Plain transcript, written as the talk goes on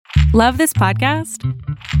Love this podcast?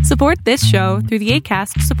 Support this show through the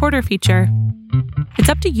Acast supporter feature. It's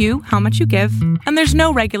up to you how much you give, and there's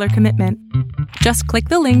no regular commitment. Just click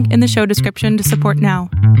the link in the show description to support now.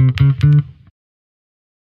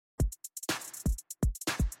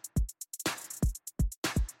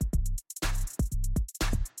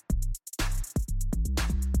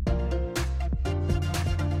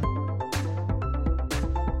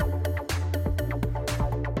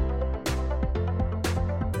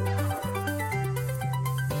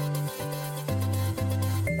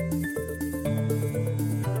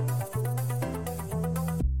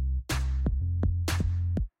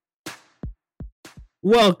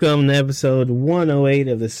 Welcome to episode 108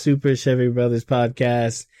 of the Super Chevy Brothers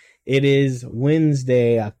podcast. It is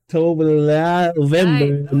Wednesday, November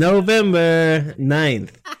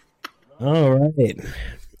 9th. All right.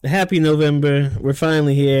 Happy November. We're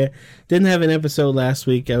finally here. Didn't have an episode last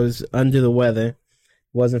week. I was under the weather.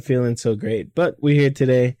 Wasn't feeling so great, but we're here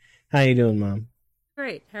today. How you doing, Mom?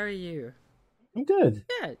 Great. How are you? I'm good.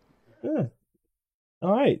 Good. Yeah.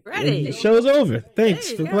 All right. Ready. The show's over.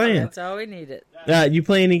 Thanks for playing. That's all we needed. You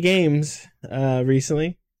play any games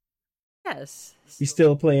recently? Yes. You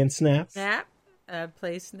still playing Snap? Snap. I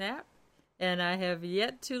play Snap, and I have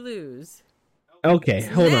yet to lose. Okay,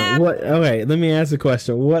 hold on. What? Okay, let me ask a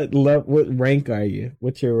question. What rank are you?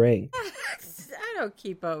 What's your rank? I don't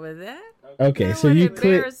keep up with that. Okay, so you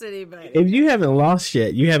embarrass anybody. If you haven't lost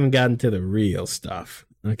yet, you haven't gotten to the real stuff.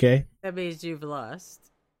 Okay. That means you've lost.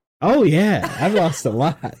 Oh yeah, I've lost a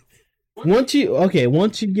lot. Once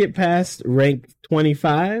you get past rank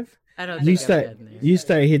 25, I don't. You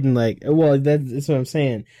start hitting like. Well, that's what I'm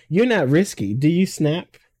saying. You're not risky. Do you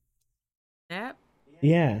snap? Snap?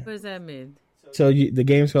 Yeah. What does that mean? So the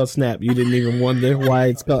game's called Snap. You didn't even wonder why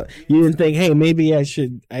it's called. You didn't think, hey, maybe I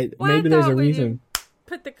should. Maybe there's a reason.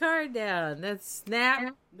 Put the card down. That's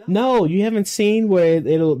Snap. No, you haven't seen where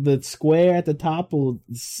the square at the top will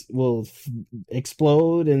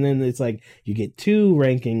explode, and then it's like you get 2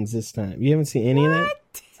 rankings this time. You haven't seen any of that?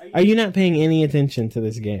 Are you not paying any attention to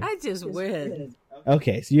this game? I just win.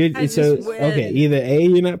 Okay, so either A,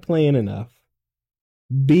 you're not playing enough.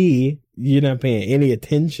 B, you're not paying any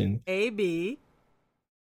attention. A, B.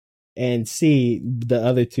 And C, the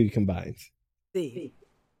other 2 combined. C.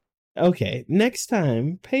 Okay, next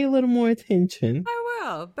time, pay a little more attention. I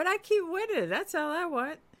will, but I keep winning. That's all I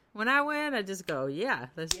want. When I win, I just go, yeah,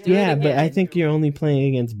 let's do it again. Yeah, but I think you're only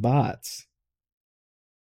playing against bots.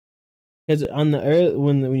 Because on the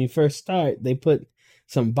when you first start, they put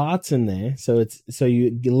some bots in there, so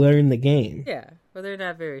you learn the game. Yeah, well, they're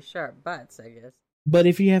not very sharp bots, I guess. But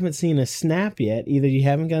if you haven't seen a snap yet, either you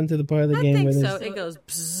haven't gotten to the part of the game where so. It goes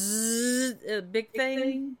bzzz, a big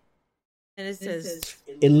thing, and it says.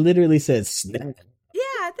 It literally says snap.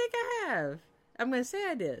 Yeah, I think I have. I'm gonna say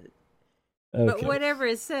I did. Okay. But whatever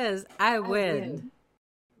it says, I win.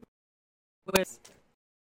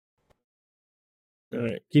 All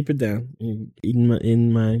right, keep it down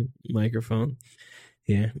in my microphone.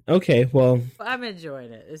 Yeah. Okay. Well, I'm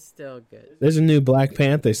enjoying it. It's still good. There's a new Black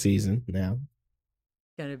Panther season now.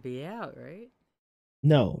 Gonna be out, right?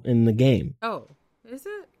 No, in the game. Oh, is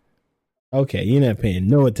it? Okay, you're not paying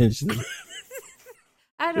no attention.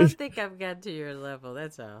 I don't think I've got to your level.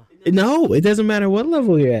 That's all. No, it doesn't matter what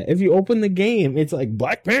level you're at. If you open the game, it's like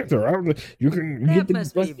Black Panther. You can. That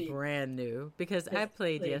must be brand new because I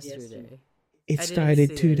played yesterday. It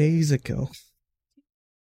started 2 days ago.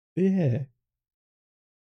 Yeah.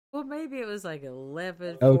 Well, maybe it was like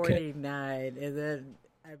 11:49, and then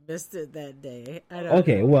I missed it that day. I don't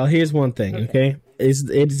know. Well, here's one thing. Okay,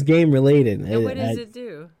 it's game related. And what does it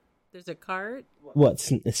do? There's a card. What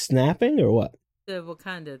snapping or what? The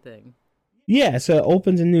Wakanda thing. Yeah, so it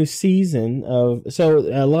opens a new season of. So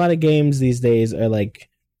a lot of games these days are like,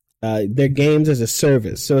 they're games as a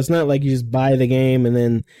service. So it's not like you just buy the game and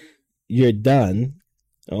then you're done.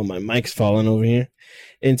 Oh, my mic's falling over here.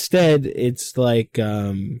 Instead, it's like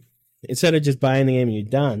instead of just buying the game and you're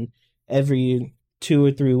done, every 2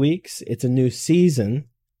 or 3 weeks, it's a new season,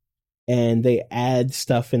 and they add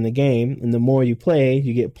stuff in the game. And the more you play,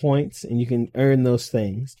 you get points, and you can earn those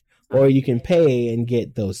things, or you can pay and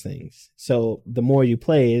get those things. So the more you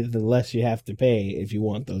play, the less you have to pay if you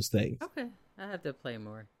want those things. Okay, I have to play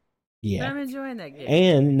more. Yeah, but I'm enjoying that game.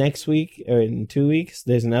 And next week or in 2 weeks,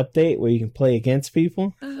 there's an update where you can play against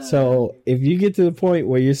people. So if you get to the point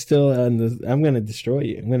where you're still on I'm going to destroy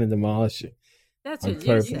you. I'm going to demolish you. That's what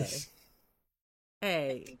you say.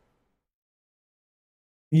 Hey,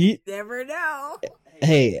 you never know.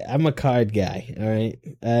 Hey, I'm a card guy. All right.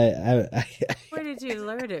 Where did you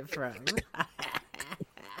learn it from?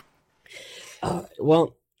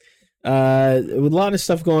 Well, With a lot of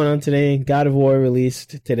stuff going on today. God of War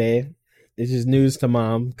released today. This is news to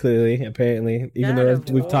Mom, clearly, apparently. Even though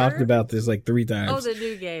we've talked about this like 3 times. Oh, the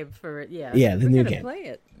new game for yeah, the new game. Play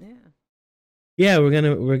it. Yeah, we're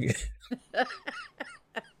gonna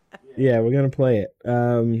play it.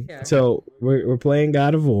 So we're playing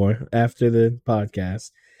God of War after the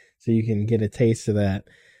podcast, so you can get a taste of that.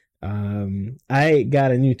 I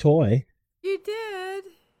got a new toy. You did?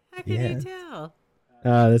 How can you tell?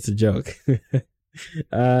 That's a joke.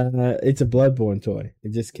 It's a Bloodborne toy.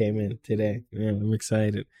 It just came in today. Yeah, I'm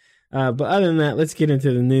excited. But other than that, let's get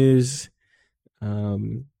into the news.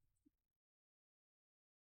 Do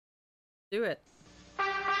it.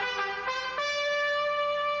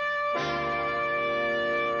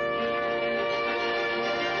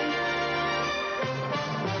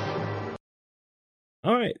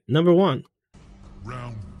 All right, number 1.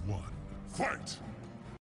 Round 1. Fight!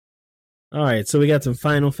 All right, so we got some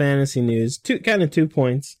Final Fantasy news. 2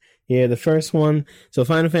 points here. The first one, so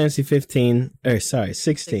Final Fantasy 16,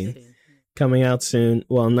 coming out soon.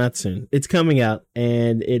 Well, not soon. It's coming out,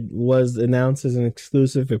 and it was announced as an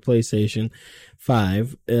exclusive for PlayStation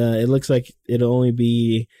 5. It looks like it'll only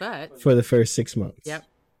be for the first 6 months. Yep.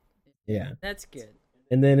 Yeah. That's good.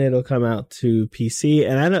 And then it'll come out to PC,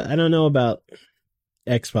 and I don't know about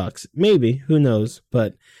Xbox. Maybe, who knows,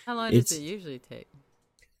 but how long does it usually take?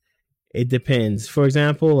 It depends. For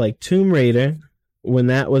example, like Tomb Raider, when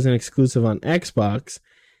that was an exclusive on Xbox,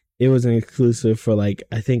 it was an exclusive for like,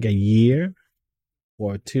 I think a year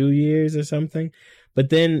or 2 years or something. But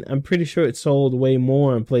then I'm pretty sure it sold way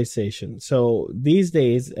more on PlayStation. So these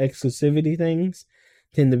days, exclusivity things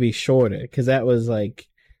tend to be shorter, because that was like,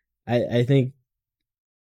 I think,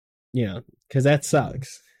 because that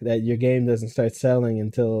sucks that your game doesn't start selling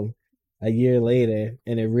until a year later,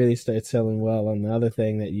 and it really starts selling well on the other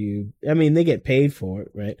thing that they get paid for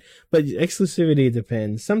it, right? But exclusivity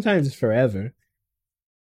depends. Sometimes it's forever.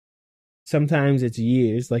 Sometimes it's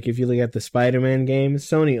years. Like if you look at the Spider-Man games,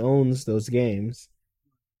 Sony owns those games.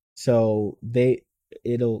 So it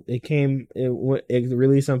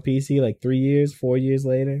released on PC like 3 years, 4 years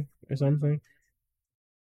later or something.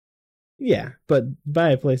 Yeah, but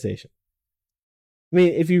buy a PlayStation. I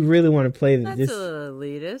mean, if you really want to play that's a little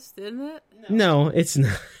elitist, isn't it? No, it's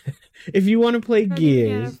not. If you want to play Gears,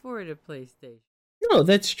 you can't afford a PlayStation. No,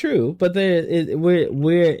 that's true. But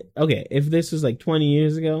we're okay. If this was like 20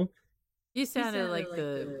 years ago, you sounded like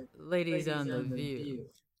the ladies on The View.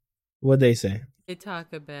 What'd they say? They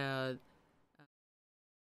talk about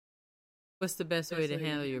what's the best way to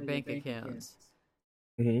handle your bank accounts.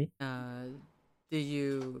 Mm-hmm. Do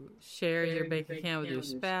you share your bank account with your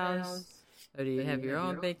spouse? Or do you have your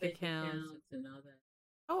own bank account? And all that?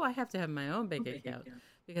 Oh, I have to have my own bank account.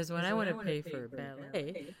 Because when I want to pay for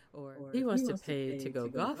ballet, or he wants to pay to go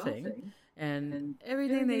golfing, and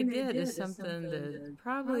everything they did is something that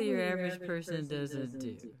probably your average person doesn't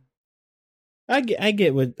do. I get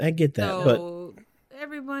that, so, but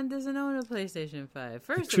everyone doesn't own a PlayStation 5.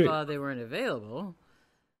 First of all, they weren't available.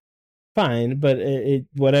 Fine, but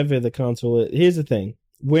whatever the console is, here's the thing.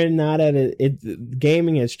 We're not at it.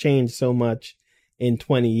 Gaming has changed so much in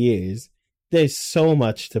 20 years. There's so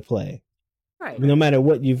much to play. Right. No matter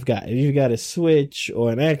what you've got. If you've got a Switch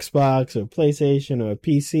or an Xbox or a PlayStation or a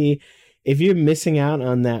PC, if you're missing out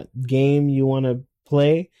on that game you want to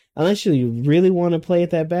play, unless you really want to play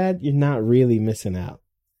it that bad, you're not really missing out.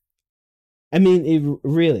 I mean,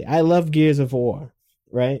 I love Gears of War,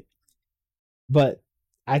 right? But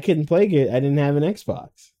I couldn't play Gears. I didn't have an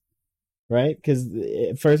Xbox. Right? Because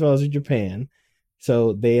first of all, it's in Japan,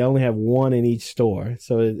 so they only have one in each store,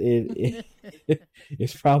 so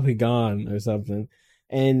it's probably gone or something.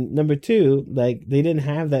 And number 2, like they didn't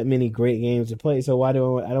have that many great games to play, so I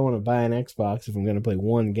don't want to buy an Xbox if I'm going to play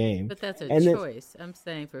one game. But that's a choice. I'm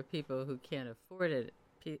saying for people who can't afford it.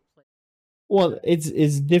 Well,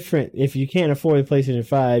 it's different. If you can't afford a PlayStation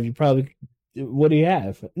 5, you probably. What do you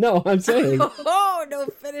have? No, I'm saying. Oh, no,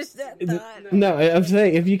 finish that thought. No, I'm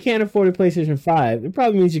saying if you can't afford a PlayStation 5, it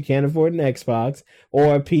probably means you can't afford an Xbox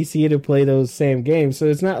or a PC to play those same games. So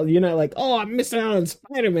you're not like, oh, I'm missing out on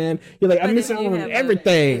Spider-Man. You're like, I'm missing out on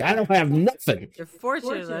everything. I don't have nothing. You're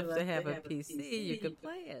fortunate enough to have a PC. You can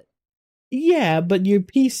play it. Yeah, but your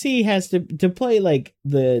PC has to play like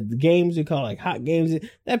the games we call like hot games.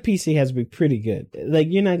 That PC has to be pretty good. Like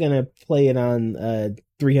you're not gonna play it on a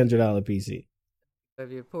 $300 PC.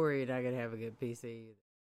 If you're poor, you're not gonna have a good PC.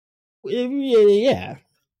 Yeah.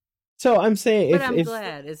 So I'm saying, but I'm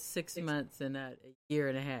glad it's 6 months and not a year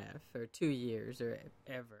and a half or 2 years or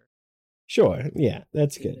ever. Sure, yeah,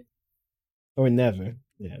 that's good. Or never,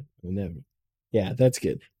 yeah, or never. Yeah, that's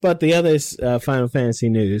good. But the other Final Fantasy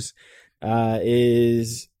news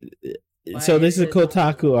is so this is a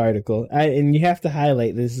Kotaku article, and you have to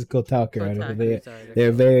highlight this is a Kotaku article.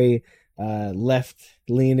 They're very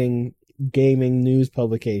left-leaning gaming news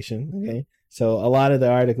publication. Okay, so a lot of the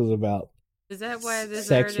articles about is that why this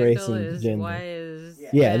sex, article race, and is gender. why is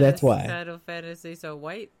that's why Final Fantasy so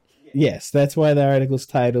white? Yes, that's why the article's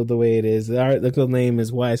titled the way it is. The article name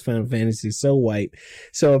is "Why is Final Fantasy So White?"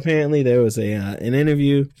 So apparently there was an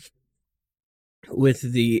interview with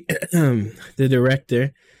the the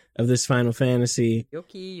director of this Final Fantasy,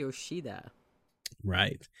 Yoki Yoshida.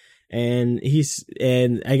 right? And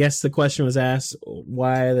I guess the question was asked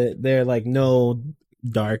why there like no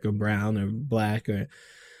dark or brown or black or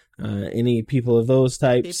any people of those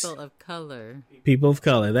types. People of color. People of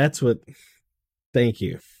color. That's what. Thank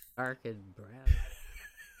you. Dark and brown.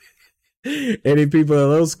 Any people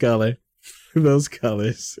of those colors.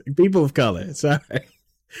 People of color. Sorry.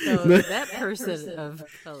 So that person of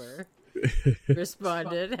color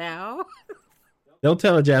responded how? Don't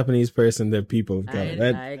tell a Japanese person they're people of color.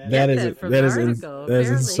 That is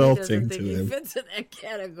insulting to them. He fits in that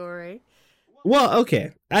category. Well,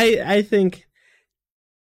 okay. I think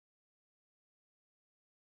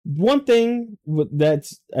one thing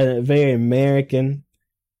that's very American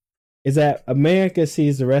is that America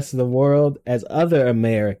sees the rest of the world as other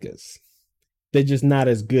Americas. They're just not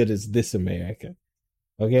as good as this America.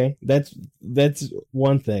 Okay? That's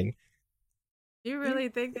one thing. Do you really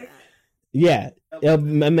think that? Yeah.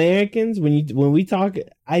 Americans, when we talk,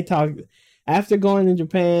 I talk after going to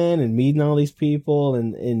Japan and meeting all these people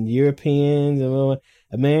and Europeans and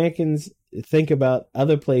Americans think about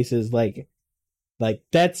other places like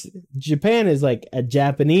that's Japan is like a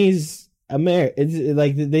Japanese America. It's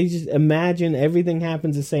like they just imagine everything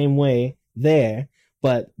happens the same way there,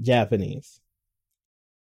 but Japanese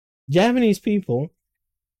people,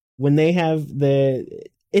 when they have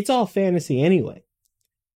it's all fantasy anyway.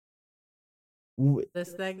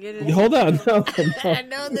 Let's not get into Hold on, no. I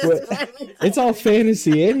know this one. It's all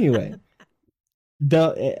fantasy anyway.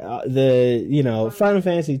 Final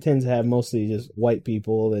Fantasy tends to have mostly just white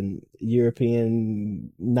people and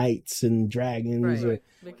European knights and dragons, right,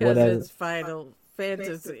 because whatever. it's Final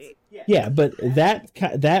Fantasy. Yeah, but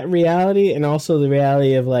that reality and also the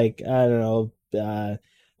reality of like I don't know,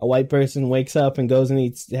 a white person wakes up and goes and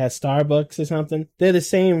has Starbucks or something. They're the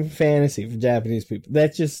same fantasy for Japanese people.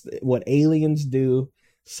 That's just what aliens do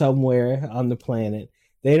somewhere on the planet.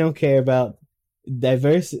 They don't care about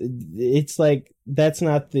diverse. It's like that's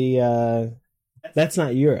not Europe,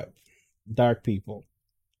 dark people,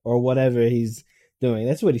 or whatever he's doing.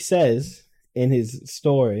 That's what he says in his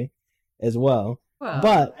story as well.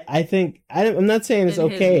 But I think I'm not saying it's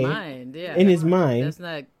okay. In his mind, that's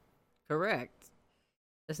not correct.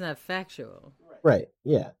 That's not factual. Right?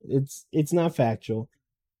 Yeah, it's not factual.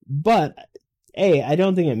 But I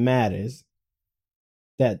don't think it matters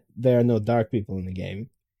that there are no dark people in the game.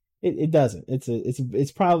 It doesn't.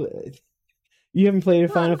 It's probably you haven't played a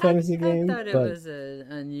Final Fantasy game. I thought it was an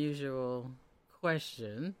unusual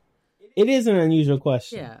question. It is an unusual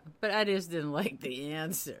question. Yeah, but I just didn't like the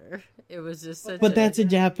answer. It was just such. But that's a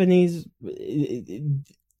Japanese.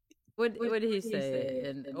 What did he say?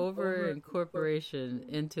 An over incorporation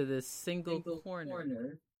into this single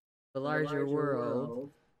corner, the larger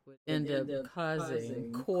world, would end up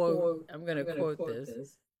causing quote. I'm going to quote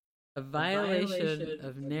this. A violation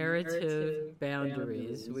of narrative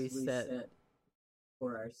boundaries we set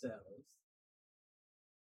for ourselves.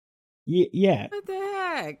 Yeah. What the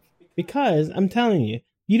heck? Because I'm telling you,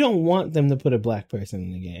 you don't want them to put a black person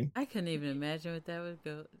in the game. I couldn't even imagine what that would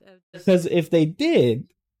go. Because if they did,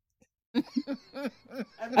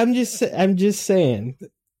 I'm just saying.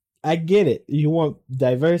 I get it. You want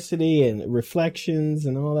diversity and reflections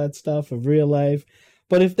and all that stuff of real life.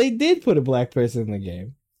 But if they did put a black person in the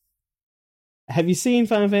game, have you seen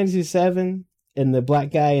Final Fantasy VII and the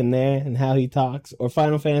black guy in there and how he talks? Or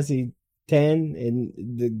Final Fantasy X and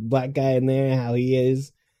the black guy in there and how he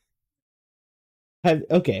is?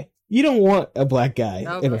 Okay. You don't want a black guy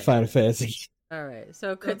in a Final Fantasy. All right.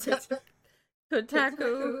 So Kotaku,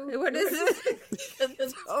 what is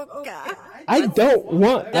it? Oh God! I don't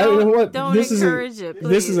want. Don't this encourage is it. Please.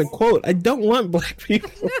 This is a quote. I don't want black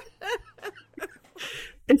people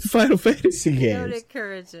in Final Fantasy games. Don't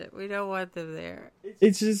encourage it. We don't want them there.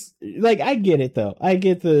 It's just like I get it though. I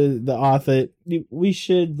get the author. We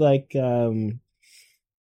should like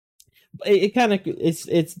It kind of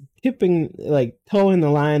it's tipping like towing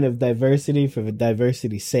the line of diversity for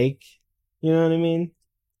diversity's sake. You know what I mean?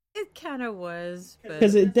 It kind of was, but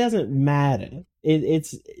because it doesn't matter.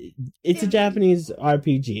 It's a Japanese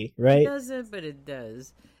RPG, it right? doesn't, but it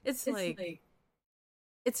does. It's like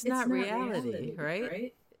it's not reality,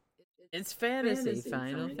 right? It's fantasy,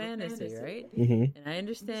 Final Fantasy, right? Hmm. And I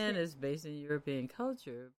understand it's based in European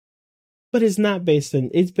culture. But it's not based on.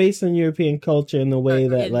 It's based on European culture in the way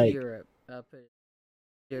that in like Europe, I'll put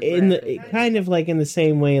it in the geographically. kind of like in the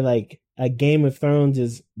same way like a Game of Thrones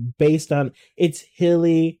is based on. It's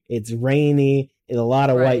hilly, it's rainy, it's a lot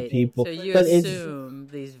of white people, So you but it's assume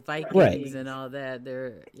these Vikings Right. and all that.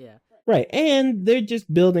 They're right, and they're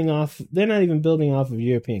just building off. They're not even building off of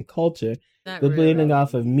European culture. not They're really. building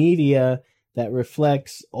off of media that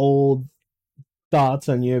reflects old thoughts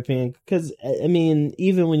on European. Because I mean,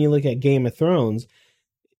 even when you look at Game of Thrones,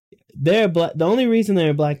 they're black. The only reason there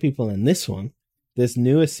are black people in this one, this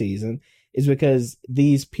newest season, is because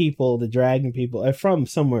these people, the dragon people, are from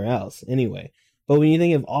somewhere else anyway. But when you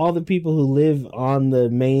think of all the people who live on the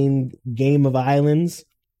main Game of Islands,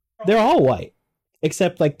 they're all white.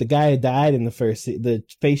 Except like the guy who died in the first, the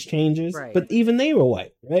face changers. Right. But even they were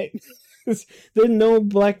white, right? There's no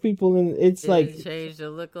black people in. It's Didn't like, change to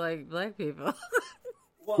look like black people.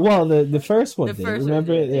 well, the first one The did. first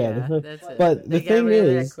Remember one it? did, Yeah. yeah, The that's it. but They the got thing rid of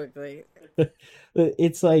that is, quickly.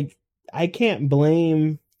 it's like I can't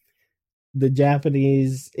blame the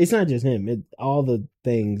Japanese. It's not just him. All the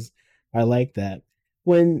things are like that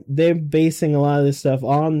when they're basing a lot of this stuff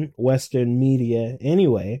on Western media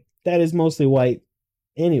anyway. That is mostly white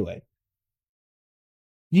anyway.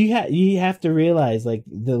 You have to realize like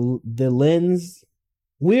the lens.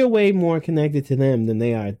 We're way more connected to them than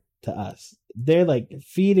they are to us. They're like they're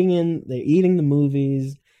eating the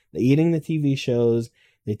movies, they're eating the TV shows,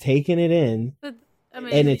 they're taking it in. But I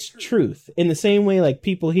mean, And it's truth. In the same way, like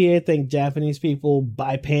people here think Japanese people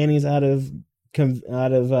buy panties out of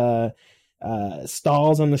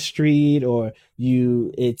stalls on the street, or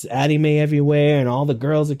it's anime everywhere, and all the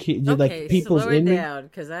girls are cute. okay, Like people's slow it image. down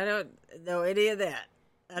because I don't know any of that.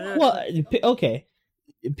 I don't. Well, okay.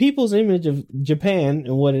 People's image of Japan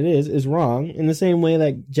and what it is wrong. In the same way,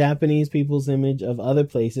 like Japanese people's image of other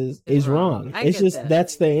places is wrong. I It's get just that.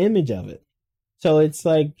 that's their image of it. So it's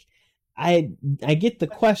like I get the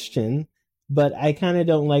question, but I kind of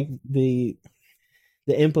don't like the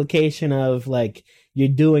implication of like you're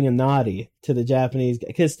doing a naughty to the Japanese guy,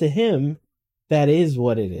 because to him that is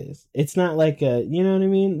what it is. It's not like a, you know what I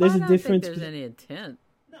mean? There's I a don't difference. think there's any intent.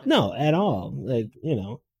 No, at all. Like, you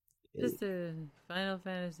know. Just a Final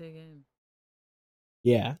Fantasy game.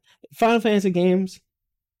 Yeah. Final Fantasy games,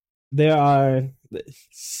 there are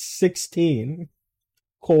 16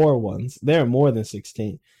 core ones. There are more than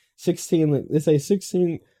 16. 16, let's say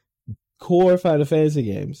 16 core Final Fantasy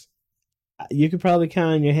games. You could probably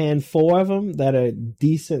count on your hand 4 of them that are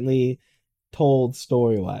decently told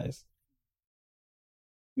story-wise.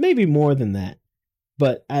 Maybe more than that.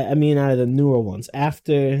 But, I mean, out of the newer ones.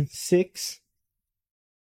 After 6...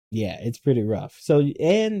 yeah, it's pretty rough. So,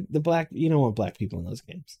 and you don't want black people in those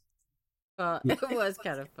games. Well, it was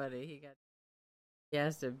kind of funny. He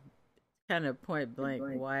asked him kind of point blank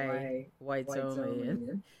why whites only,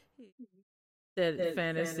 and he said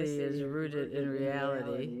fantasy is rooted in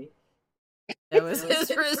reality. That was his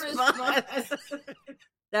response.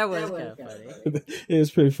 That was kind of funny. It was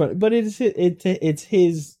pretty funny, but it's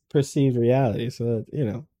his perceived reality, so you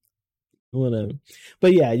know, whatever.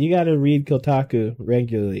 But yeah, you got to read Kotaku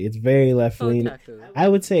regularly. It's very left leaning. I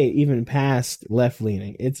would say even past left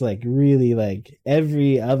leaning. It's like really like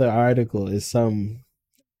every other article is some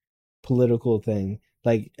political thing.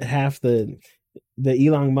 Like half the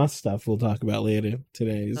Elon Musk stuff we'll talk about later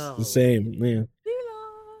today is the same. Yeah.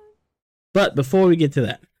 But before we get to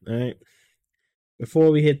that, all right,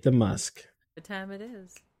 before we hit the Musk, What time it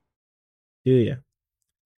is? do ya?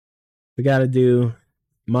 We got to do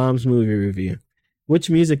Mom's movie review. Which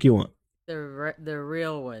music you want? The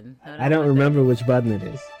real one. I don't remember which button it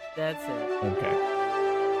is. That's it. Okay.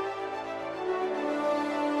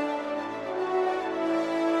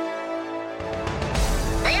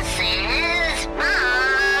 This is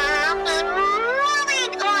Mom's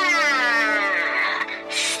Movie Corner,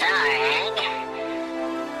 starring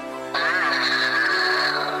Mom.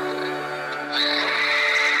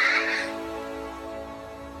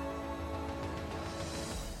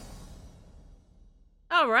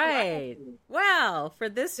 All right. Well, for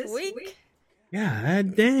this week.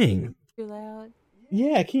 God dang. Too loud?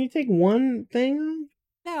 Yeah, can you take one thing?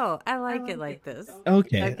 No, I like it like this.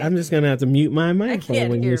 Okay, I'm just going to have to mute my I microphone can't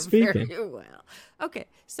when hear you're speaking. very well. Okay,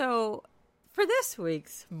 so for this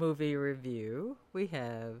week's movie review, we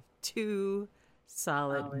have two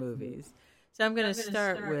solid movies. So I'm going to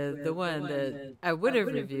start with the one that I would have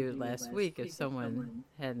reviewed last week if someone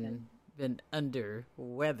hadn't been under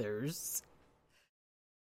weathers.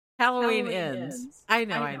 Halloween ends. I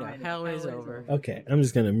know. Halloween's over. Okay, I'm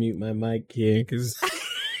just gonna mute my mic here because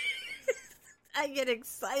I get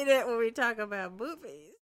excited when we talk about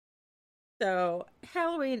movies. So,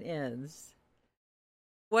 Halloween ends.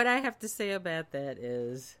 What I have to say about that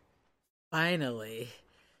is, finally,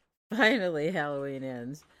 Halloween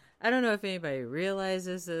ends. I don't know if anybody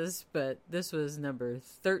realizes this, but this was number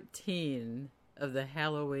 13 of the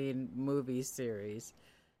Halloween movie series.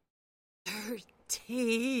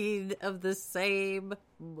 13 of the same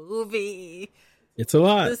movie. it's a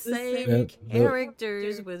lot. The same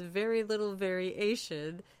characters with very little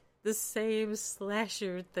variation. The same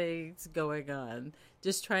slasher things going on.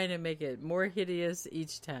 Just trying to make it more hideous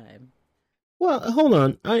each time. Well, hold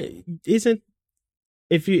on. If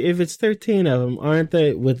it's 13 of them, aren't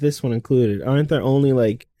they, with this one included? Aren't there only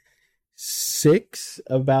like 6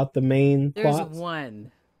 about the main plot?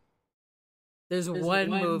 There's one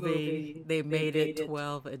movie. They made it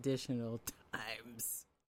 12 additional times.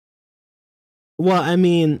 Well, I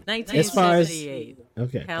mean, 1978.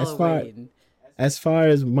 Halloween. As far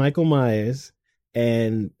as Michael Myers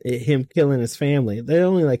and him killing his family, there are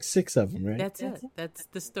only like 6 of them, right? That's it. That's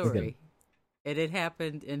the story. Okay. And it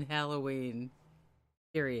happened in Halloween,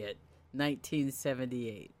 period,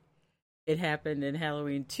 1978. It happened in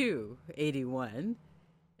Halloween 2, 81.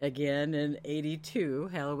 Again in 82,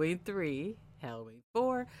 Halloween 3, Halloween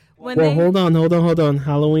 4. Hold on.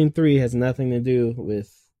 Halloween 3 has nothing to do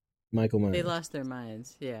with Michael Myers. They lost their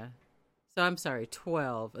minds, yeah. So I'm sorry,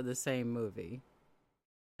 12 of the same movie.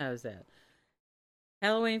 How's that?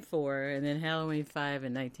 Halloween 4 and then Halloween 5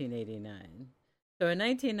 in 1989. So in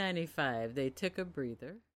 1995, they took a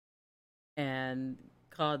breather and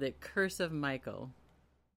called it Curse of Michael.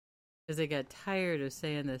 Because they got tired of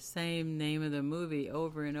saying the same name of the movie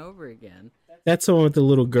over and over again. That's the one with the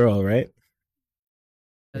little girl, right?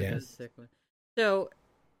 That's a sick one. So,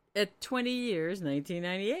 at 20 years,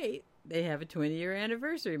 1998, they have a 20-year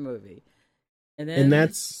anniversary movie. And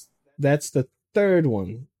that's the third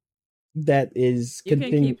one that is You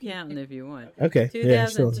can keep counting if you want. Okay.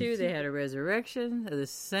 2002, they had a resurrection of the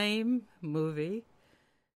same movie.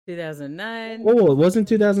 2009. Oh, it wasn't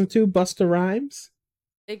 2002 Busta Rhymes?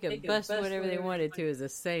 They could bust whatever they wanted to as the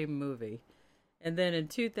same movie. And then in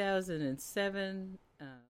 2007,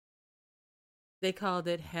 they called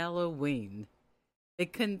it Halloween. They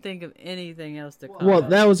couldn't think of anything else to call it. Well,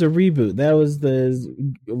 that was a reboot. That was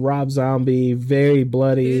the Rob Zombie, very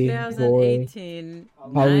bloody. 2018,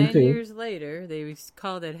 boy. Halloween 9 years later, they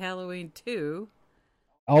called it Halloween 2.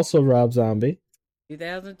 Also Rob Zombie.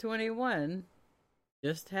 2021,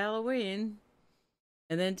 just Halloween.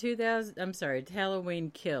 And then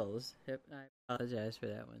Halloween Kills. I apologize for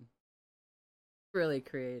that one. Really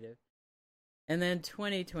creative. And then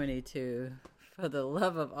 2022, for the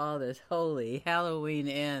love of all that's holy, Halloween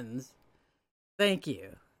Ends. Thank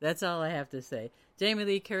you. That's all I have to say. Jamie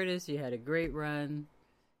Lee Curtis, you had a great run.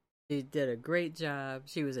 She did a great job.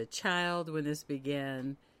 She was a child when this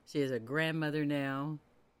began. She is a grandmother now.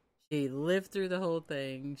 She lived through the whole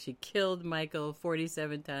thing. She killed Michael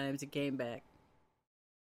 47 times and came back.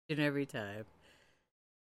 And every time.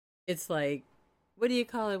 It's like, what do you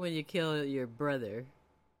call it when you kill your brother?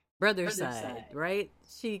 Brother side, right?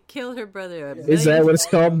 She killed her brother. Is that what it's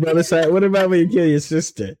called, brother side? What about when you kill your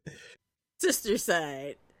sister? Sister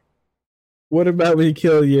side. What about when you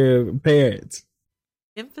kill your parents?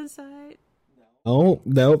 Infanticide? Oh,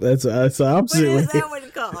 no, that's the opposite. What is that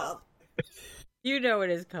one called? You know what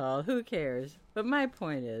it's called. Who cares? But my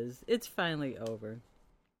point is, it's finally over.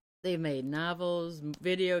 They made novels,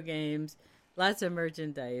 video games, lots of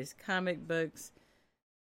merchandise, comic books.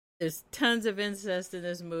 There's tons of incest in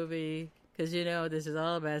this movie because, this is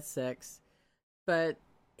all about sex. But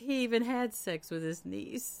he even had sex with his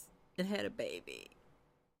niece and had a baby.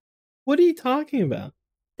 What are you talking about?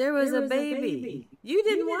 There was a baby. You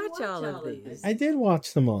didn't watch all of these. I did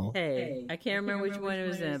watch them all. Hey, I can't remember which one it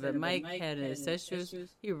was in, but Mike had an incestuous.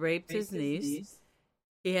 He raped his niece.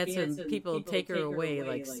 He had some people take her away,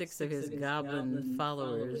 like 6 of his goblin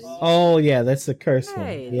followers. Oh, yeah, that's the curse one.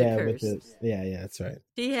 Right, Yeah, the curse. That's right.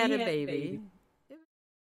 She had a baby.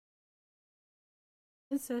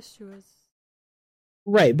 Incestuous.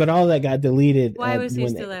 Right, but all that got deleted. Why was he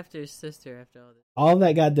still after his sister after all this? All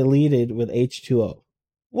that got deleted with H2O.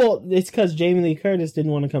 Well, it's because Jamie Lee Curtis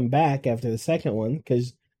didn't want to come back after the second one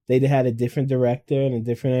because they had a different director and a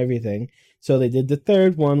different everything. So they did the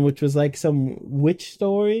third one, which was like some witch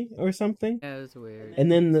story or something. That was weird.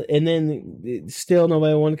 And then still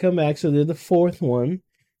nobody wanted to come back, so they did the fourth one,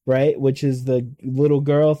 right? Which is the little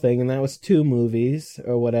girl thing, and that was 2 movies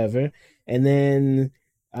or whatever. And then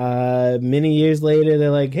many years later, they're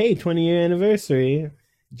like, "Hey, 20-year anniversary."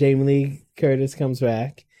 Jamie Lee Curtis comes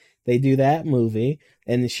back. They do that movie,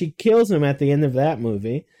 and she kills him at the end of that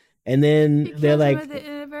movie. And then She they're kills him like, at the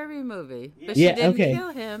end of every movie, but Yeah, she didn't okay.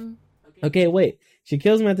 kill him. "Okay, wait." She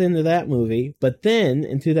kills him at the end of that movie, but then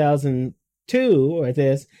in 2002 or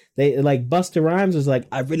this, they like Busta Rhymes was like,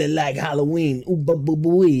 "I really like Halloween." Ooh, boo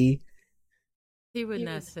boo. He would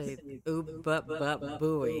not say "oop bup bup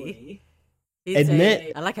booey." He'd Admit-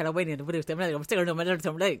 say, "I like Halloween in the video.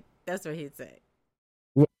 That's what he'd say.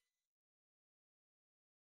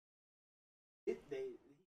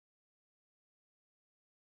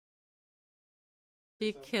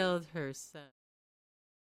 She killed her son.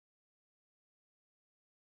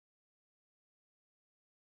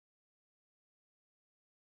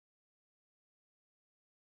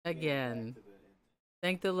 Again,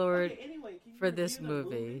 thank the Lord for this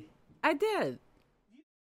movie. I did.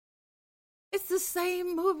 It's the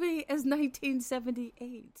same movie as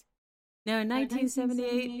 1978. Now, in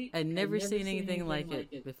 1978, I'd never seen anything like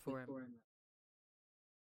it before.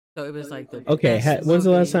 So it was like the Okay, best when's the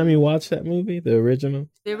last movie. time you watched that movie, the original?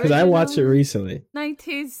 The Because I watched it original? recently.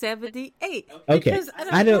 1978. Okay, Because I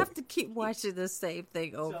I don't don't- have to keep watching the same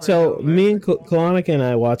thing over So and over. me and Kalonika and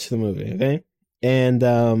I watched the movie, okay? And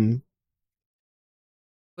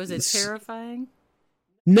Was it terrifying?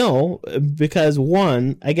 no, because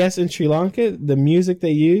one, I guess in Sri Lanka, the music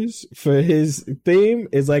they use for his theme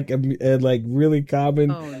is like a like really common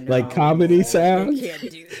Oh, no. like comedy sound. You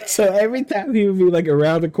can't do that. So every time he would be like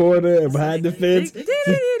around the corner and behind the fence,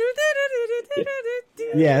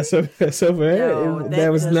 yeah. So for her, No,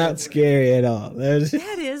 that was not doesn't- scary at all. That was,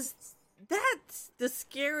 That's the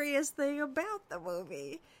scariest thing about the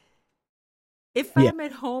movie. If Yeah. I'm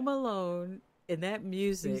at home alone and that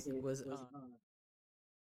music was on,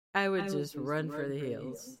 I would just run for the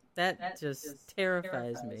hills. That just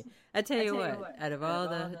terrifies me. I tell you what, out of all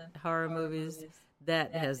the horror movies,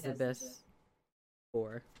 that has the best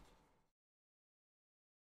score.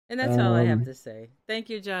 And that's all I have to say. Thank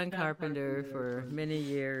you, John Carpenter, for many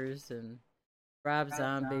years, and Rob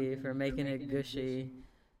Zombie for making it gushy.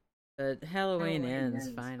 But Halloween ends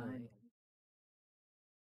finally.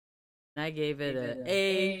 And I gave it an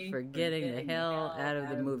A for getting the hell out of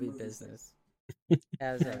the movie business.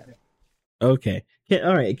 How's that? okay.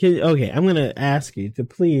 All right. Okay, I'm gonna ask you to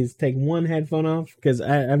please take one headphone off because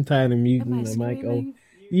I'm tired of Am muting I the mic. Oh, screaming?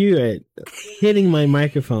 you are hitting my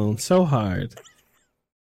microphone so hard.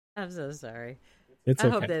 I'm so sorry. It's I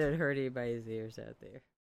okay. hope that it hurt anybody's ears out there.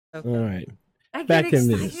 Okay. All right. I Back get to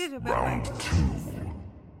the excited news. about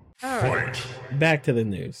All right. Fight! Back to the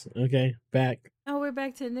news. Okay. Back. Oh, we're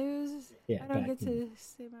back to news? Yeah, I don't back get to to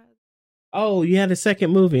say my... Oh, you had a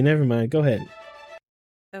second movie. Never mind. Go ahead.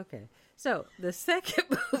 Okay. So, the second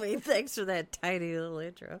movie, thanks for that tiny little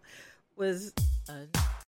intro, was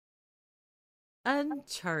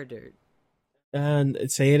Uncharted. And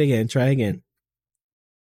say it again. Try again.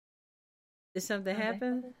 Did something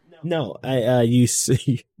happen? No, you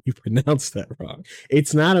you pronounced that wrong.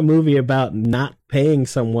 It's not a movie about not paying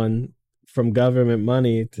someone from government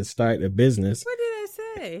money to start a business. What did I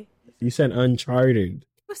say? You said Uncharted.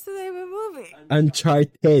 What's the name of the movie?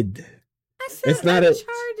 Uncharted. I said It's not a-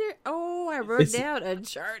 Uncharted. Oh, I wrote It's- down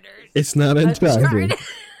Uncharted. It's not Uncharted.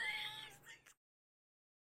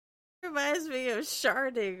 Reminds me of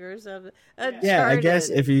sharding or something. Yeah, I guess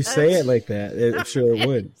if you say it like that, it sure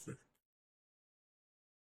would.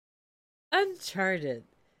 Uncharted.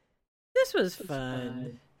 This was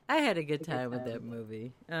fun. I had a good time with that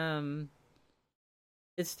movie.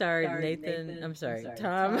 It starred Nathan. I'm sorry,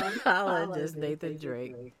 Tom Holland as Nathan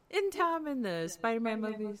Drake. Isn't Tom in the Spider-Man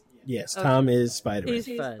movies? Yes, Okay. Tom is Spider-Man. He's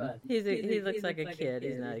fun. He looks like a kid.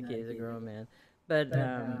 He's not a kid. He's a grown man. But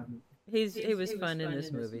he was fun in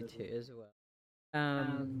this movie too as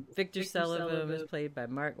well. Victor Sullivan was played by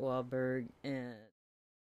Mark Wahlberg, and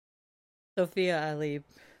Sophia Ali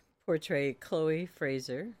portrayed Chloe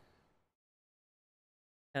Fraser,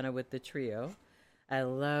 kind of with the trio. I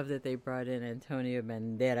love that they brought in Antonio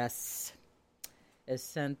Banderas as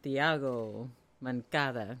Santiago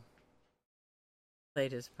Mancada.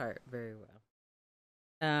 Played his part very well.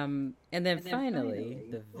 And then finally,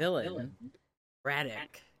 the villain,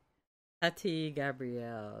 Braddock. Tati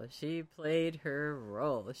Gabrielle. She played her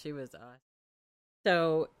role. She was awesome.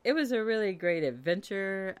 So it was a really great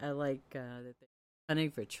adventure. I like that they're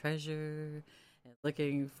hunting for treasure and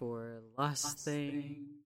looking for lost things.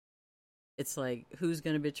 It's like who's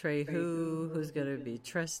going to betray who's going to be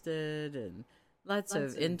trusted, and lots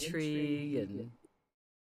of intrigue and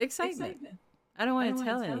excitement. I don't want to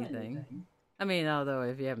tell anything. I mean, although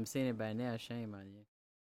if you haven't seen it by now, shame on you.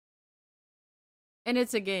 And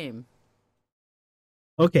it's a game.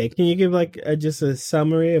 Okay, can you give like just a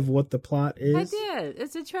summary of what the plot is? I did.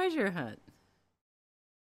 It's a treasure hunt.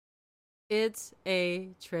 It's a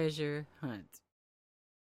treasure hunt.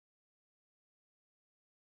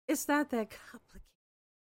 It's not that complicated.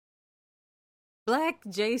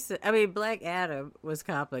 Black Adam was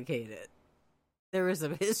complicated. There was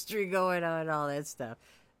some history going on, all that stuff.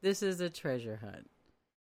 This is a treasure hunt.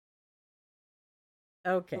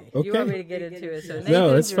 Okay. You want me to get into it? So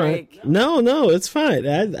no, it's Drake, fine. No, it's fine.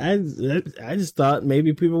 I just thought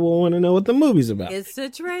maybe people will want to know what the movie's about. It's a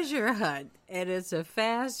treasure hunt, and it's a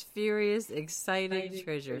fast, furious, exciting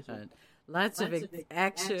treasure hunt. Lots of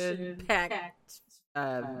action-packed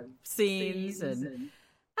scenes, and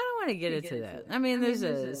I don't want to get into that. I mean, there's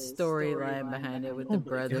a storyline behind it with the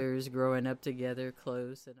brothers growing up together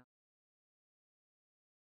close, and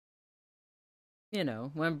you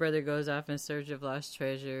know, one brother goes off in search of lost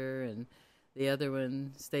treasure, and the other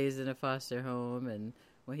one stays in a foster home. And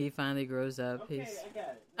when he finally grows up,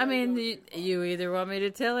 I mean, you either want me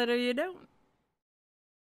to tell it or you don't.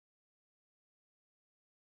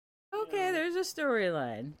 Okay, there's a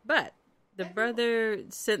storyline, but the brother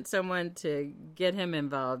sent someone to get him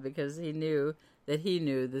involved because he knew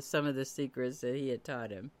some of the secrets that he had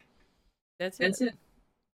taught him. That's it.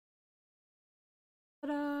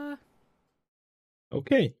 Ta-da!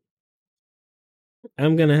 Okay.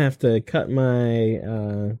 I'm gonna have to cut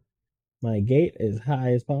my my gate as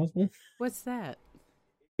high as possible. What's that?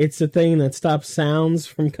 It's the thing that stops sounds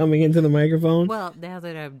from coming into the microphone. Well, now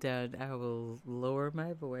that I'm done, I will lower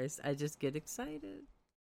my voice. I just get excited.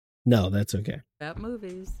 No, that's okay. About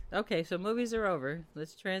movies. Okay, so movies are over.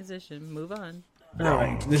 Let's transition. Move on. All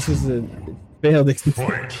right. This is a failed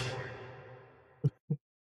Fight.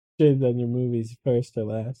 Should have done your movies first or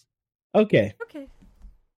last. Okay. Okay.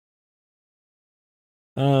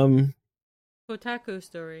 Kotaku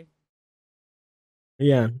story.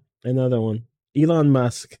 Yeah, another one. Elon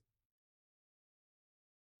Musk.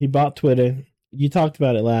 He bought Twitter. You talked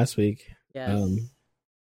about it last week. Yes.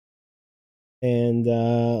 And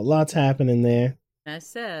lots happening there. I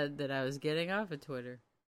said that I was getting off of Twitter.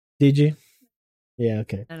 Did you? Yeah,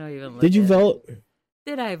 okay. I don't even look Did you at vote? it.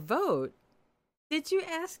 Did I vote? Did you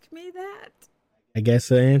ask me that? I guess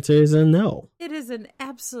the answer is a no. It is an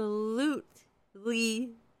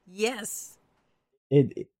absolutely yes.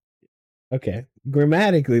 Okay.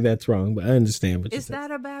 Grammatically, that's wrong, but I understand what you It's said.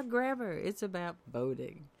 not about grammar. It's about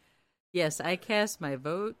voting. Yes, I cast my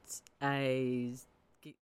votes. I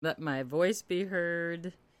let my voice be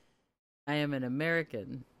heard. I am an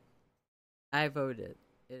American. I voted.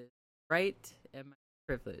 It is right and my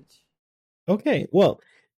privilege. Okay, well,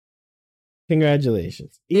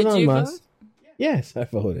 congratulations. Did Elon you Musk. vote? Yes, I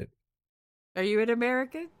voted. Are you an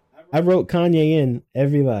American? I wrote Kanye in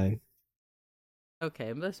every line.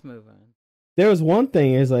 Okay, let's move on. There was one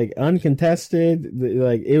thing is like uncontested,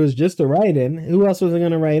 like it was just a write-in. Who else was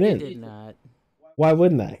going to write You in? did not. Why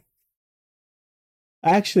wouldn't I?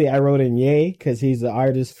 Actually, I wrote in Ye because he's the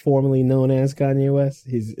artist formerly known as Kanye West.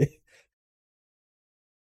 He's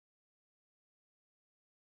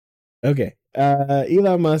okay.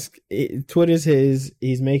 Elon Musk, Twitter's his.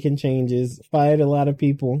 He's making changes. Fired a lot of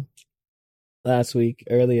people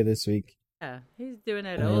earlier this week. Yeah, he's doing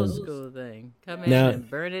that old school thing. Come in Now- and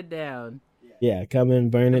burn it down. Yeah, come in,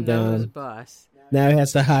 burn it Know his down. boss. Now he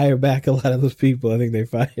has to hire back a lot of those people. I think they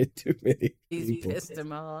fired too many He's people. pissed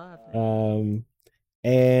them all off.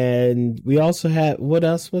 And we also had, what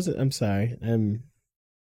else was it? I'm sorry.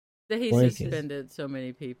 That he blanking. suspended so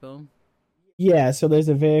many people. Yeah, so there's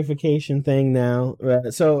a verification thing now.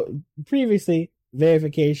 So previously,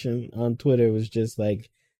 verification on Twitter was just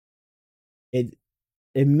like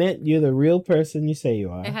it meant you're the real person you say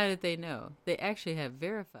you are. And how did they know? They actually have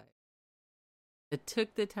verified. It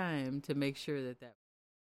took the time to make sure that was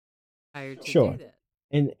hired to Sure. do that.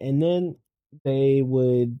 And then they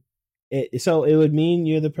would so it would mean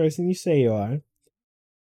you're the person you say you are,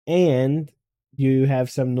 and you have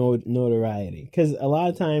some notoriety. Because a lot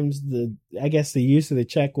of times I guess the use of the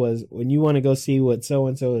check was when you want to go see what so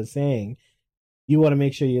and so is saying, you want to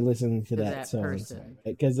make sure you listen to that so and so, person.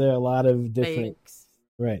 because there are a lot of different Fakes.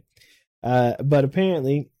 right. But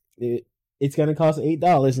apparently it's going to cost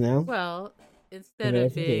 $8 now. Well, instead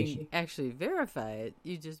of being verification. actually verified,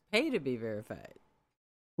 you just pay to be verified.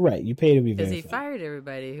 Right, you pay to be Because verified. he fired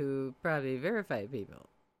everybody who probably verified people.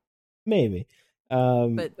 Maybe.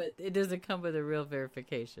 But it doesn't come with a real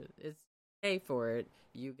verification. It's pay for it,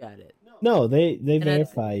 you got it. No, they I-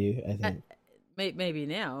 verify you, I think. Maybe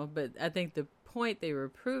now, but I think the point they were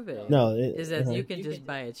proving No, is that you can just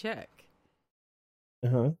buy a check.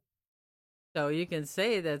 So you can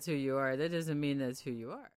say that's who you are. That doesn't mean that's who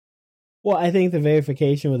you are. Well, I think the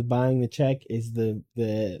verification with buying the check is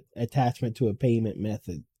the attachment to a payment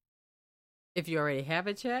method. If you already have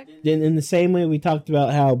a check? Then, in the same way we talked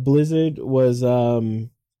about how Blizzard was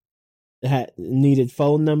needed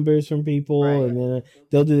phone numbers from people, Right. and then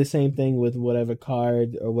they'll do the same thing with whatever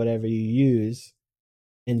card or whatever you use,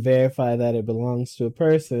 and verify that it belongs to a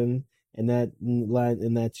person, and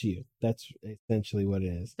that's you. That's essentially what it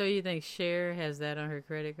is. So you think Cher has that on her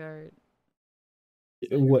credit card?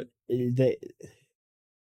 What they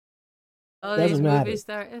Oh, Doesn't these matter. movie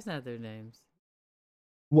stars? That's not their names.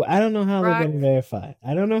 Well, I don't know how Rock. they're going to verify.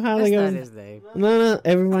 I don't know how That's they're not going his name. No,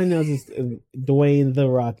 everyone knows it's Dwayne The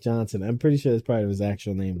Rock Johnson. I'm pretty sure that's part of his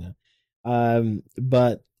actual name now.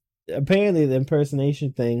 But apparently the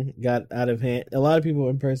impersonation thing got out of hand. A lot of people were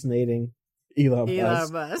impersonating Elon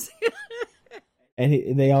Musk. Musk.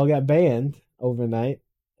 And they all got banned overnight.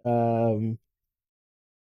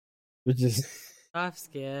 Which is Soft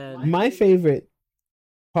skin. my favorite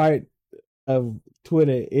part of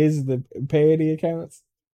Twitter is the parody accounts.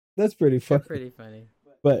 That's pretty They're funny. pretty funny.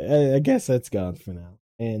 But I guess that's gone for now.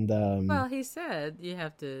 And Well, he said you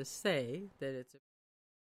have to say that it's.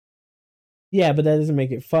 yeah, but that doesn't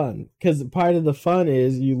make it fun. Because part of the fun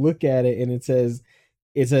is you look at it and it says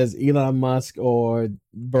Elon Musk or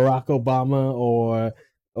Barack Obama or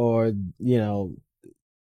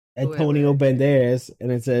Antonio Whoever. Banderas,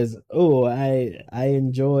 and it says, "Oh, I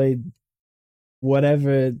enjoyed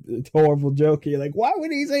whatever horrible joke." You're like, "Why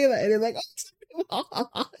would he say that?" And they're like,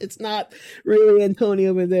 "Oh, it's not really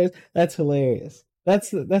Antonio Banderas." That's hilarious. That's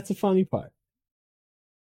the funny part.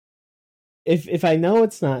 If I know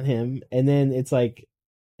it's not him, and then it's like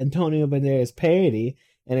Antonio Banderas parody,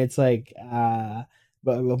 and it's like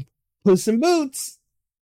but Puss in Boots,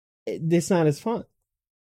 it's not as fun.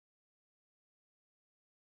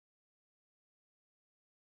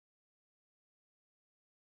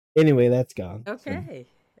 Anyway, that's gone. so. Okay,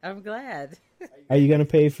 I'm glad. Are you gonna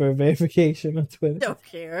pay for verification on Twitter? Don't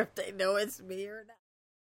care if they know it's me or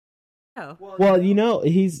not. No. Well,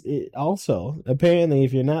 he's also apparently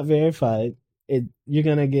if you're not verified, you're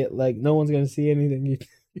gonna get like no one's gonna see anything.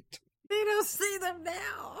 They don't see them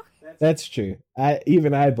now. That's true. I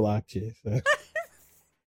blocked you. So.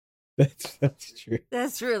 That's true.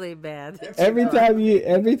 That's really bad. Every time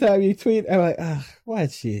you tweet, I'm like,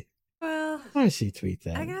 why'd she tweet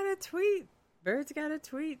that? I got a tweet. Bird's got a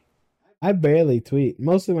tweet. I barely tweet.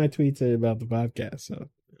 Most of my tweets are about the podcast, so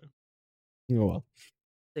oh well.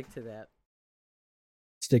 Stick to that.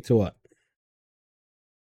 Stick to what?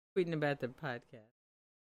 Tweeting about the podcast.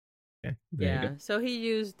 Okay, there you Yeah. go. So he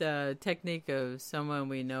used a technique of someone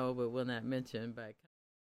we know but will not mention, but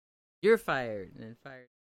you're fired and fired.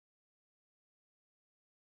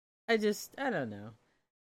 I don't know.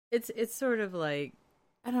 It's sort of like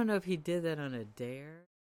I don't know if he did that on a dare.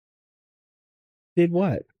 Did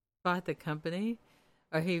what? Bought the company,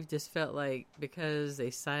 or he just felt like because they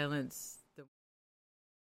silenced the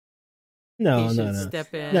No, he no, should no.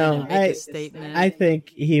 step in No, and make a statement. I think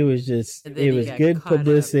he was just And then it he was got good caught up.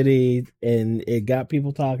 publicity and it got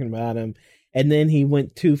people talking about him. And then he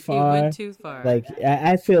went too he far. went too far. Like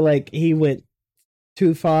I feel like he went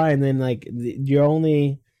too far, and then like your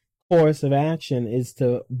only course of action is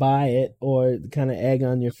to buy it or kind of egg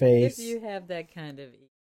on your face. if you have that kind of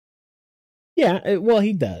Yeah, well,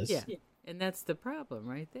 he does. yeah, and that's the problem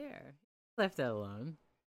right there. Left that alone.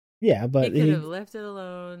 Yeah, but he could have left it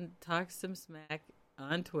alone, talked some smack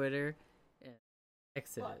on Twitter, and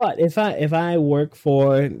exited. But if I work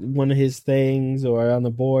for one of his things or on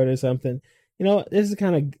the board or something, this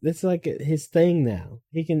is like his thing now.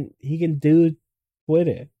 He can do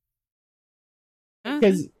Twitter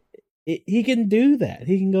because he can do that.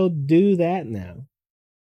 He can go do that now.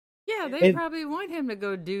 Yeah, they probably want him to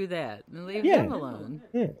go do that and leave him alone.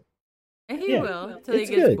 Yeah, And he Yeah, will until he it's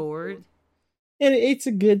gets good. bored. and it's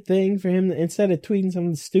a good thing for him. Instead of tweeting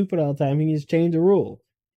something stupid all the time, he can just change a rule,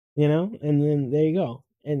 and then there you go.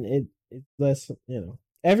 And it's less,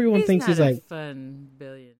 Everyone thinks he's not a like fun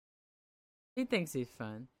billion. He thinks he's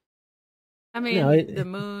fun. I mean, No, the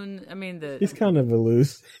moon. I mean, he's kind of a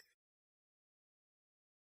loser.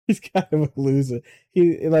 He's kind of a loser.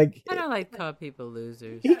 He like I don't like to call people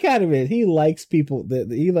losers. he kind of is. He likes people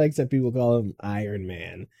he likes that people call him Iron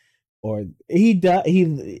Man, or he does.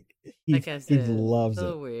 He Like I said, he loves a it.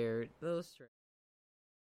 little weird, a little strange.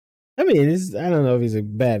 I mean, I don't know if he's a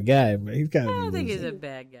bad guy, but he's kind I of. don't a think he's loser. a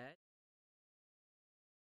bad guy.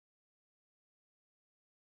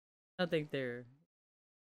 I don't think they're.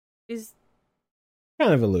 He's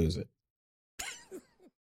Kind of a loser.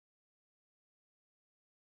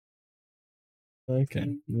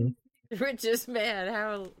 Okay. Yeah. Richest man,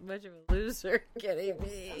 how much of a loser can he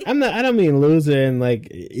be? I don't mean loser and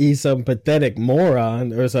like he's some pathetic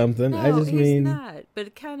moron or something. No, I just he's mean not.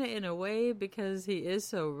 But kind of in a way because he is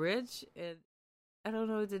so rich, and I don't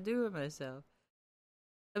know what to do with myself.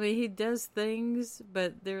 I mean, he does things,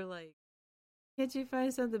 but they're like, can't you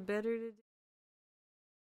find something better to do?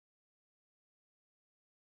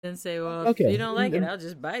 Then say, well, if Okay. you don't like it, I'll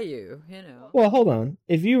just buy you, you know. Well, hold on.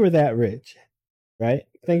 If you were that rich, right?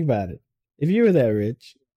 Think about it. If you were that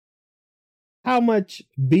rich, how much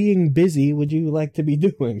being busy would you like to be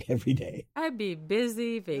doing every day? I'd be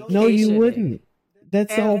busy vacationing. No, you wouldn't.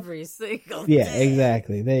 That's all. Every single Yeah, day.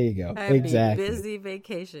 exactly. There you go. I'd Exactly. be busy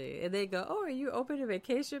vacationing. And they go, oh, are you open a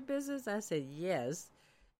vacation business? I said, yes.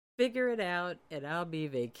 Figure it out, and I'll be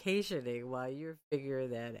vacationing while you're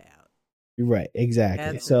figuring that out. Right,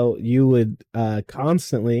 exactly. That's So you would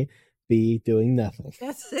constantly be doing nothing.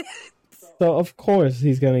 That's it. So of course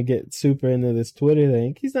he's gonna get super into this Twitter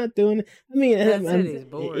thing. He's not doing it. I mean, That's it, he's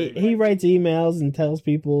bored. he writes emails and tells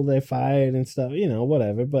people they're fired and stuff. You know,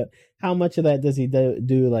 whatever. But how much of that does he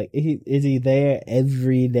do? Like, is he there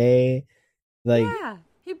every day? Like, Yeah,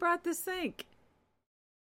 he brought the sink.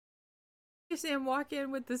 You see him walk in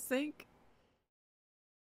with the sink?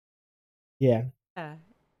 yeah. Yeah.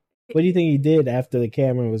 What do you think he did after the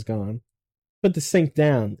camera was gone? Put the sink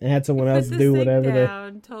down and had someone else Put the do sink whatever.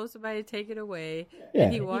 down, told somebody to take it away, Yeah,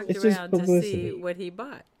 and he walked it's just around to publicity. see what he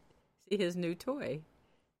bought. See his new toy.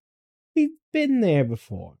 He's been there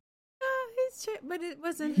before. But it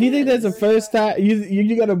wasn't Do you think that's the his. first time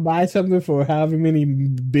you gotta buy something for however many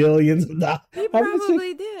billions of dollars? He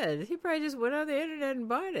probably did. He probably just went on the internet and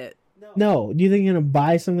bought it. No, do you think you're gonna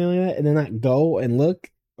buy something like that and then not go and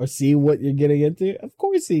look or see what you're getting into? Of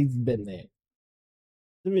course, he's been there.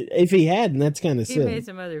 I mean, if he hadn't, that's kind of He silly. made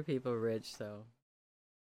some other people rich, so.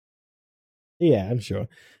 Yeah, I'm sure.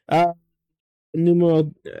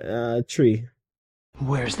 Numeral tree.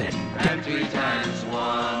 Where's that? And 3 times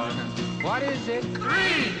 1. What is it? 3!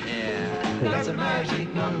 Yeah, that's a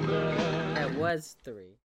magic number. That was 3.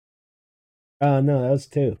 No, that was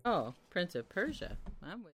 2. Oh, Prince of Persia.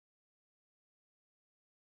 I'm with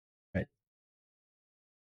Right.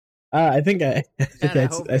 I think I Kinda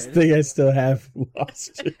hoping. think I still have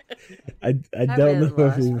lost you. I I've don't been know if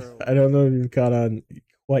lost you for a while. I don't know if you've caught on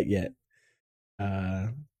quite yet.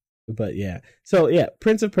 But yeah. So yeah,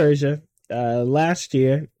 Prince of Persia. Last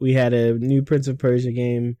year we had a new Prince of Persia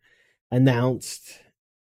game announced,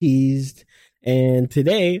 teased, and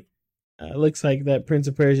today looks like that Prince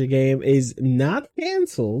of Persia game is not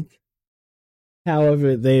canceled.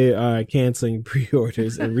 However, they are canceling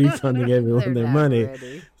pre-orders and refunding everyone They're their not money.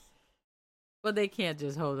 ready. Well, they can't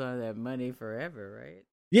just hold on to that money forever, right?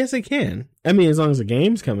 Yes, they can. I mean, as long as the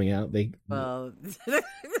game's coming out, they. Well,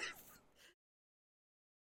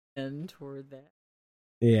 and toward that.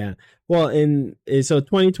 Yeah. Well, so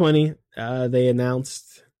 2020, they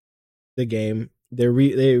announced the game. They're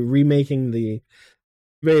remaking the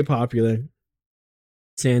very popular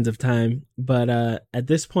Sands of Time, but at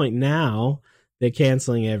this point now they're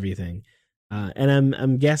canceling everything, and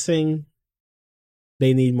I'm guessing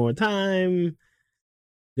they need more time.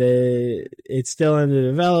 It's still under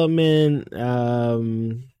development,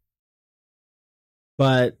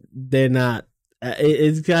 but they're not.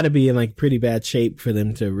 It's got to be in like pretty bad shape for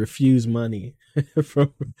them to refuse money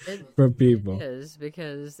from people. It is,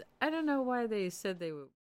 because I don't know why they said they would.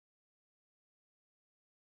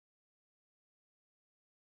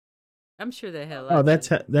 I'm sure they had a lot. Oh, that's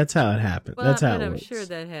how it happened. Well, That's how but it I'm works. sure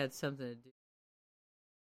that had something to do.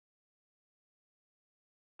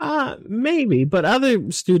 Maybe, but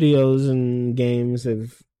other studios and games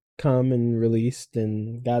have come and released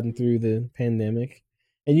and gotten through the pandemic.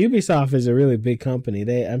 And Ubisoft is a really big company.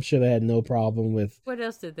 I'm sure they had no problem with. What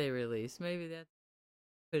else did they release? Maybe that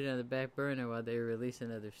put it on the back burner while they were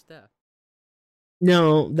releasing other stuff.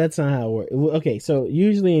 No, that's not how it works. Okay, so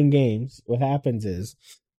usually in games, what happens is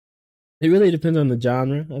it really depends on the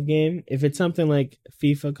genre of game. If it's something like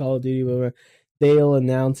FIFA, Call of Duty, whatever, they'll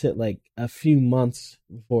announce it like a few months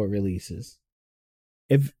before it releases.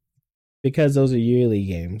 Because those are yearly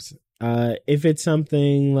games. If it's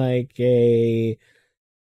something like a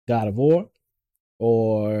God of War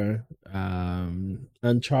or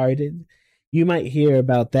Uncharted, you might hear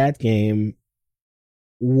about that game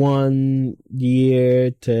 1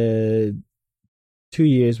 year to 2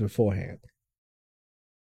 years beforehand.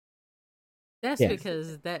 That's Yes.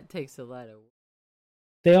 because that takes a lot of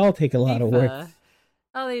They all take a lot of work. FIFA,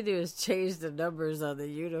 all they do is change the numbers on the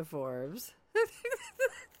uniforms.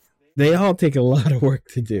 They all take a lot of work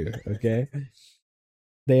to do, okay?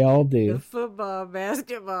 They all The do. football,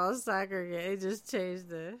 basketball, soccer game. They just changed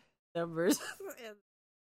the numbers.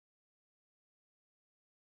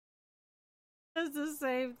 It's the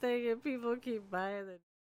same thing, and people keep buying it.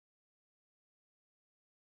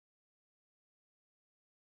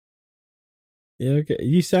 Yeah, okay.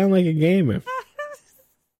 You sound like a gamer.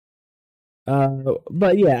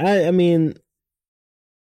 But yeah, I mean,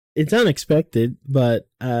 it's unexpected, but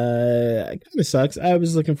it kind of sucks. I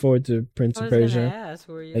was looking forward to Prince I of was gonna Persia ask,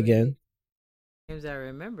 were you again. games I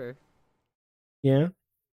remember? Yeah,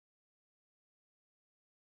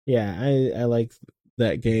 yeah, I like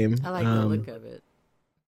that game. I like the look of it.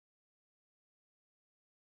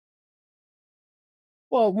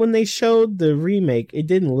 Well, when they showed the remake, it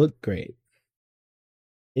didn't look great.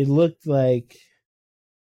 It looked like,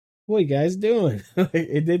 what are you guys doing?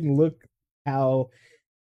 It didn't look how.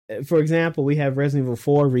 For example, we have Resident Evil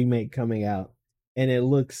 4 remake coming out, and it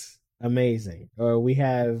looks amazing. Or we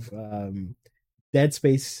have Dead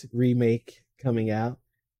Space remake coming out.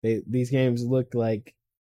 These games look like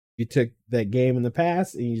you took that game in the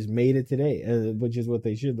past and you just made it today, which is what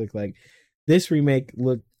they should look like. This remake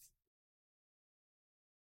looked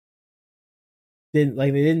they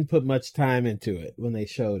didn't put much time into it when they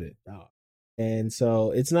showed it, and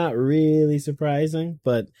so it's not really surprising.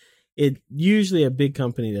 But it usually a big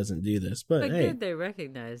company doesn't do this. But But hey, good they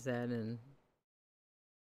recognize that and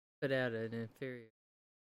put out an inferior.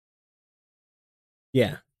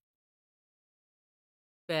 yeah,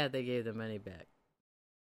 Bad they gave the money back.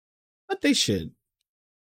 but they should.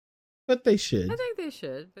 But they I should. think they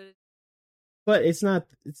should, but But it's not.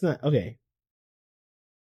 It's not okay.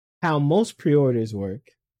 How most pre-orders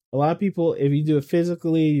work. A lot of people, if you do it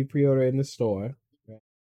physically, you pre-order in the store, right?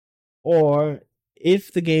 Or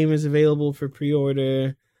if the game is available for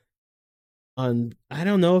pre-order on, I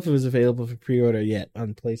don't know if it was available for pre-order yet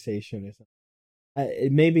on PlayStation or something.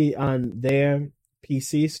 It may be on their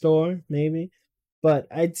PC store, maybe. But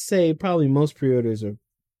I'd say probably most pre-orders are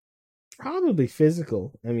probably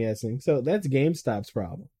physical, I'm guessing. So that's GameStop's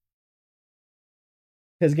problem.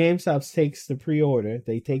 Because GameStop takes the pre-order,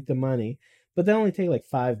 they take the money, but they only take like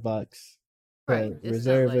 $5 to right. It's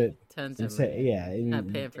reserve not like it. tons And of say, money. yeah, I'm not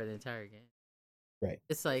paying for the entire game. right.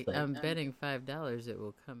 It's like I'm betting $5 it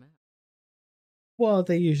will come out. Well,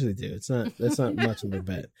 they usually do. That's not much of a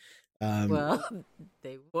bet. Well,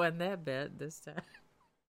 they won that bet this time.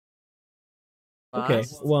 Okay.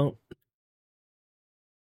 Lost. Well,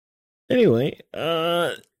 anyway,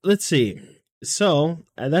 let's see. So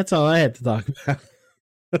that's all I had to talk about.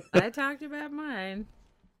 I talked about mine.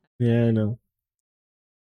 Yeah, I know.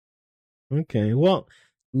 Okay. Well,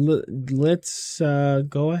 let's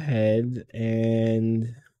go ahead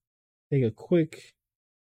and take a quick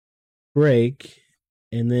break,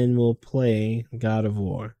 and then we'll play God of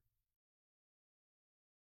War.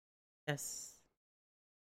 Yes.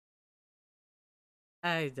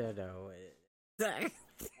 I don't know what it is.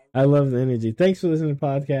 I love the energy. Thanks for listening to the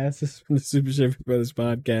podcast. This is from the Super Chevy Brothers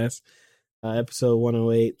podcast, episode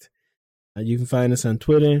 108. You can find us on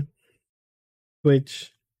Twitter,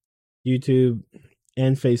 Twitch, YouTube,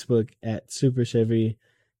 and Facebook at Super Chevy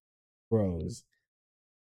Bros.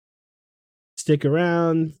 Stick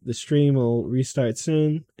around. The stream will restart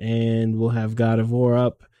soon, and we'll have God of War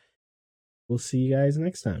up. We'll see you guys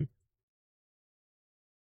next time.